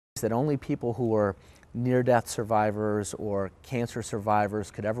that only people who were near-death survivors or cancer survivors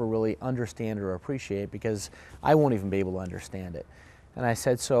could ever really understand or appreciate, because I won't even be able to understand it. And I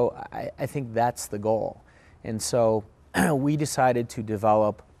said, so I think that's the goal. And so we decided to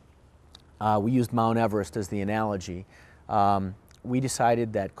develop, we used Mount Everest as the analogy. We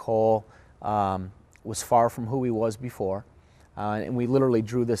decided that Cole was far from who he was before, and we literally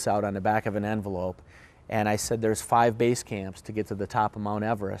drew this out on the back of an envelope. And I said, there's 5 base camps to get to the top of Mount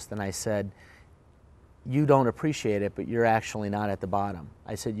Everest. And I said, you don't appreciate it, but you're actually not at the bottom.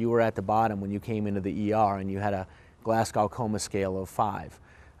 I said, you were at the bottom when you came into the ER and you had a Glasgow Coma scale of 5.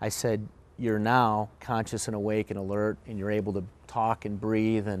 I said, you're now conscious and awake and alert, and you're able to talk and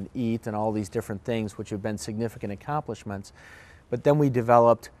breathe and eat and all these different things, which have been significant accomplishments. But then we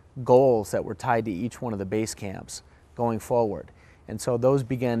developed goals that were tied to each one of the base camps going forward. And so those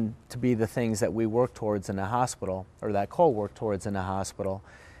began to be the things that we worked towards in the hospital, or that Cole worked towards in the hospital.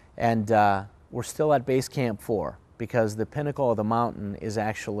 And we're still at base camp 4, because the pinnacle of the mountain is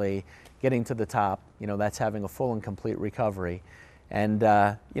actually getting to the top. You know, that's having a full and complete recovery. And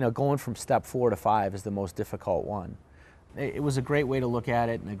you know, going from step 4 to 5 is the most difficult one. It was a great way to look at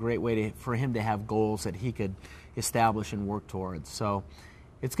it, and a great way for him to have goals that he could establish and work towards. So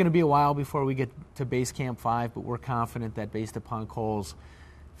it's going to be a while before we get to base camp 5, but we're confident that based upon Cole's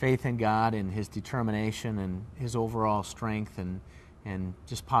faith in God and his determination and his overall strength and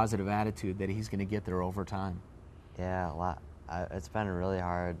just positive attitude, that he's going to get there over time. Yeah, a lot. It's been really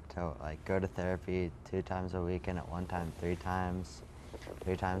hard to go to therapy 2 times a week, and at one time 3 times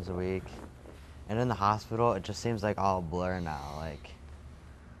a week. And in the hospital, it just seems like all a blur now.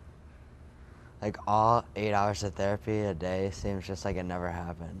 Like all 8 hours of therapy a day seems just like it never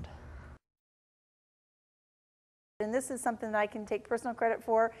happened. And this is something that I can take personal credit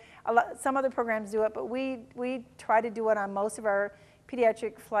for. Some other programs do it, but we try to do it on most of our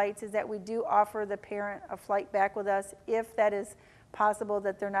pediatric flights, is that we do offer the parent a flight back with us if that is possible,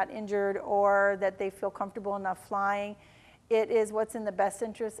 that they're not injured or that they feel comfortable enough flying. It is what's in the best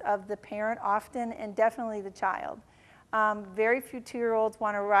interest of the parent often, and definitely the child. Very few 2-year-olds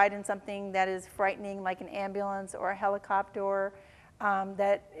want to ride in something that is frightening, like an ambulance or a helicopter,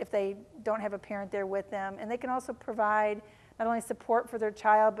 that if they don't have a parent there with them. And they can also provide not only support for their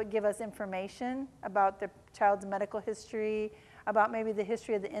child, but give us information about the child's medical history, about maybe the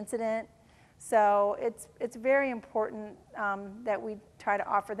history of the incident. So it's very important that we try to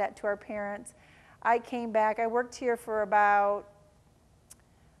offer that to our parents. I came back, I worked here for about,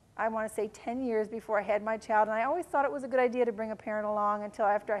 I want to say 10 years before I had my child, and I always thought it was a good idea to bring a parent along until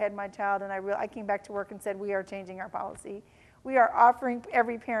after I had my child, and I came back to work and said, we are changing our policy. We are offering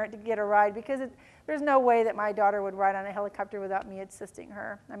every parent to get a ride, because there's no way that my daughter would ride on a helicopter without me assisting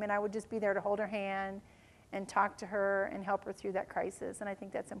her. I mean, I would just be there to hold her hand and talk to her and help her through that crisis, and I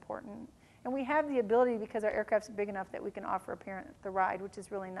think that's important. And we have the ability, because our aircraft's big enough, that we can offer a parent the ride, which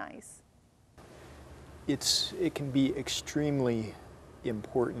is really nice. It can be extremely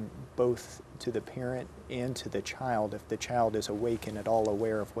important both to the parent and to the child, if the child is awake and at all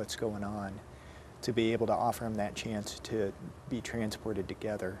aware of what's going on, to be able to offer them that chance to be transported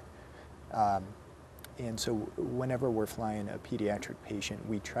together. And so whenever we're flying a pediatric patient,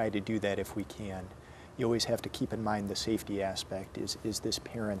 we try to do that if we can. You always have to keep in mind the safety aspect. Is this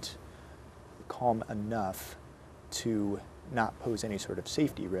parent calm enough to not pose any sort of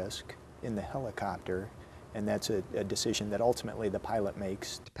safety risk in the helicopter? And that's a decision that ultimately the pilot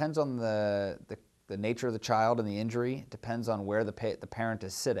makes. Depends on the nature of the child and the injury. It depends on where the parent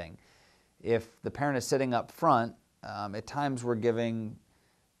is sitting. If the parent is sitting up front, at times we're giving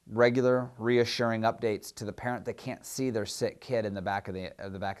regular, reassuring updates to the parent that can't see their sick kid in the back of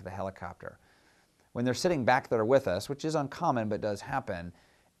the helicopter. When they're sitting back there with us, which is uncommon but does happen,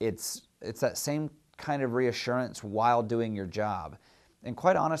 it's that same kind of reassurance while doing your job. And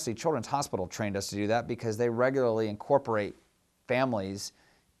quite honestly, Children's Hospital trained us to do that, because they regularly incorporate families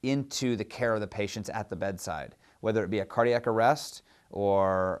into the care of the patients at the bedside, whether it be a cardiac arrest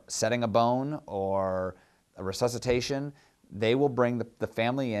or setting a bone or a resuscitation. They will bring the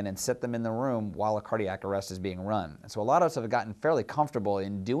family in and sit them in the room while a cardiac arrest is being run. And so a lot of us have gotten fairly comfortable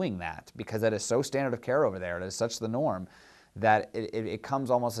in doing that, because that is so standard of care over there. It is such the norm that it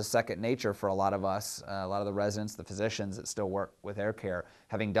comes almost as second nature for a lot of us, a lot of the residents, the physicians that still work with air care,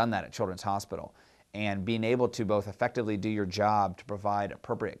 having done that at Children's Hospital. And being able to both effectively do your job to provide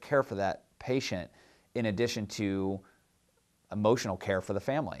appropriate care for that patient, in addition to emotional care for the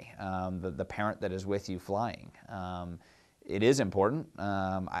family, the parent that is with you flying. It is important.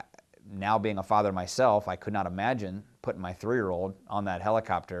 Now being a father myself, I could not imagine putting my 3-year-old on that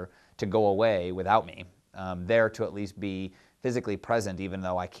helicopter to go away without me, there to at least be physically present even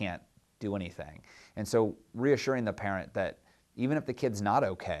though I can't do anything. And so reassuring the parent that even if the kid's not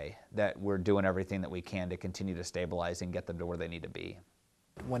okay, that we're doing everything that we can to continue to stabilize and get them to where they need to be.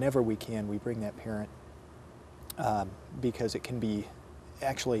 Whenever we can, we bring that parent because it can be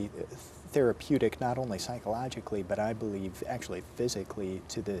actually therapeutic, not only psychologically, but I believe actually physically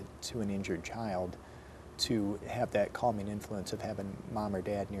to an injured child, to have that calming influence of having mom or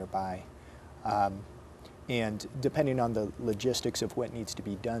dad nearby. And depending on the logistics of what needs to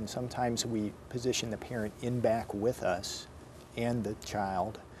be done, sometimes we position the parent in back with us and the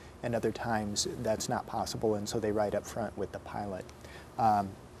child, and other times that's not possible, and so they ride up front with the pilot.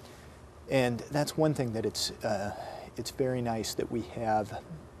 And that's one thing that it's very nice that we have,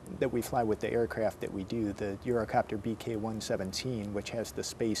 that we fly with the aircraft that we do, the Eurocopter BK-117, which has the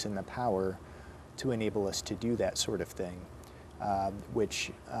space and the power to enable us to do that sort of thing, which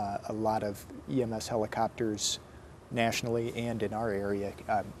a lot of EMS helicopters nationally and in our area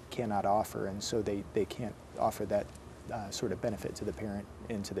cannot offer, and so they can't offer that sort of benefit to the parent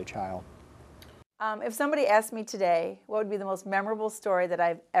and to the child. If somebody asked me today what would be the most memorable story that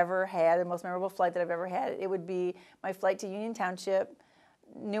I've ever had, the most memorable flight that I've ever had, it would be my flight to Union Township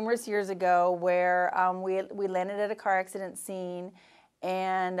numerous years ago, where we landed at a car accident scene,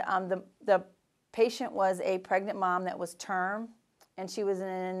 and the patient was a pregnant mom that was term, and she was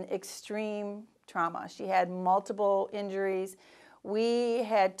in extreme trauma. She had multiple injuries. We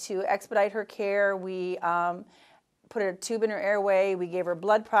had to expedite her care. We put a tube in her airway. We gave her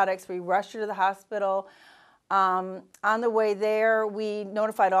blood products. We rushed her to the hospital. On the way there, we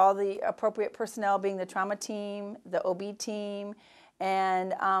notified all the appropriate personnel, being the trauma team, the OB team,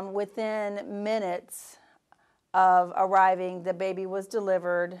 and within minutes of arriving, the baby was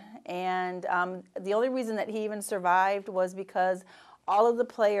delivered. And the only reason that he even survived was because all of the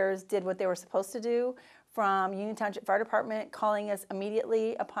players did what they were supposed to do, from Union Township Fire Department calling us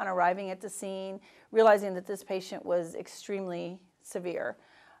immediately upon arriving at the scene, realizing that this patient was extremely severe.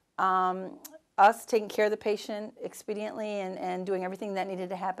 Us taking care of the patient expediently and doing everything that needed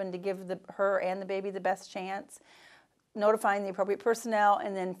to happen to give her and the baby the best chance, notifying the appropriate personnel,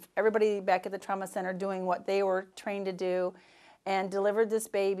 and then everybody back at the trauma center doing what they were trained to do, and delivered this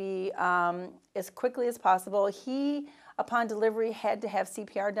baby as quickly as possible. He, upon delivery, had to have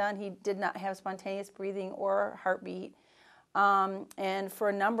CPR done. He did not have spontaneous breathing or heartbeat, and for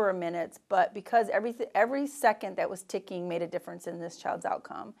a number of minutes, but because every second that was ticking made a difference in this child's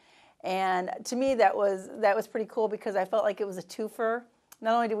outcome. And to me, that was pretty cool, because I felt like it was a twofer.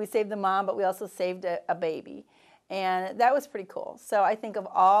 Not only did we save the mom, but we also saved a baby. And that was pretty cool. So I think of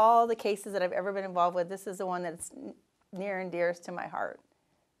all the cases that I've ever been involved with, this is the one that's near and dearest to my heart.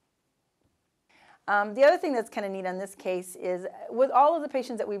 The other thing that's kind of neat on this case is, with all of the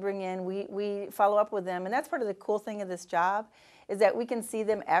patients that we bring in, we follow up with them. And that's part of the cool thing of this job, is that we can see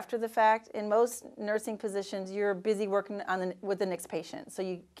them after the fact. In most nursing positions, you're busy working with the next patient, so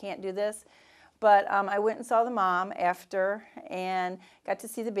you can't do this. But I went and saw the mom after and got to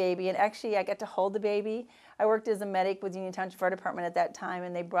see the baby. And actually, I got to hold the baby. I worked as a medic with Union Township Fire Department at that time,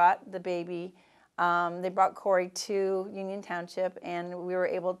 and they brought the baby. They brought Corey to Union Township, and I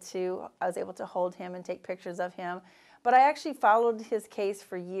was able to hold him and take pictures of him. But I actually followed his case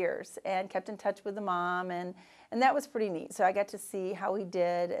for years and kept in touch with the mom, and that was pretty neat. So I got to see how he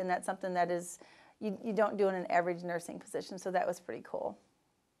did, and that's something that you don't do in an average nursing position, so that was pretty cool.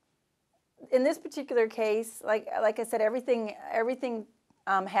 In this particular case, like I said, everything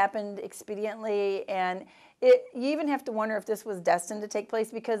happened expediently, and you even have to wonder if this was destined to take place,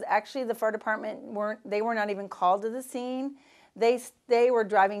 because actually the fire department were not even called to the scene. They were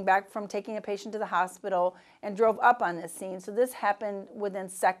driving back from taking a patient to the hospital and drove up on this scene. So this happened within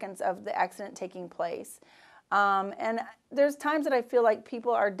seconds of the accident taking place. And there's times that I feel like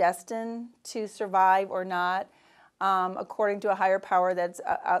people are destined to survive or not, according to a higher power that's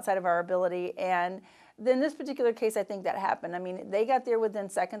outside of our ability. And in this particular case, I think that happened. I mean, they got there within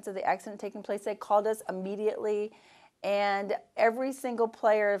seconds of the accident taking place. They called us immediately, and every single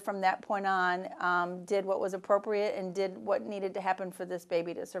player from that point on did what was appropriate and did what needed to happen for this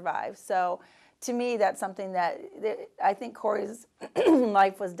baby to survive. So to me, that's something that I think Corey's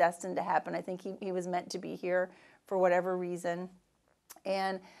life was destined to happen. I think he was meant to be here for whatever reason.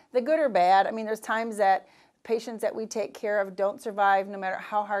 And the good or bad, I mean, there's times that patients that we take care of don't survive no matter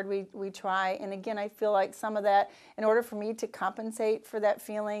how hard we try. And again, I feel like some of that, in order for me to compensate for that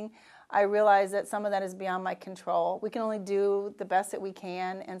feeling, I realize that some of that is beyond my control. We can only do the best that we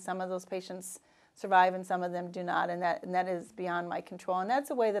can, and some of those patients survive and some of them do not, and that is beyond my control. And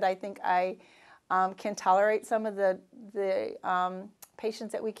that's a way that I think I can tolerate some of the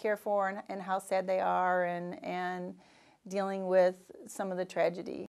patients that we care for, and how sad they are, and dealing with some of the tragedy.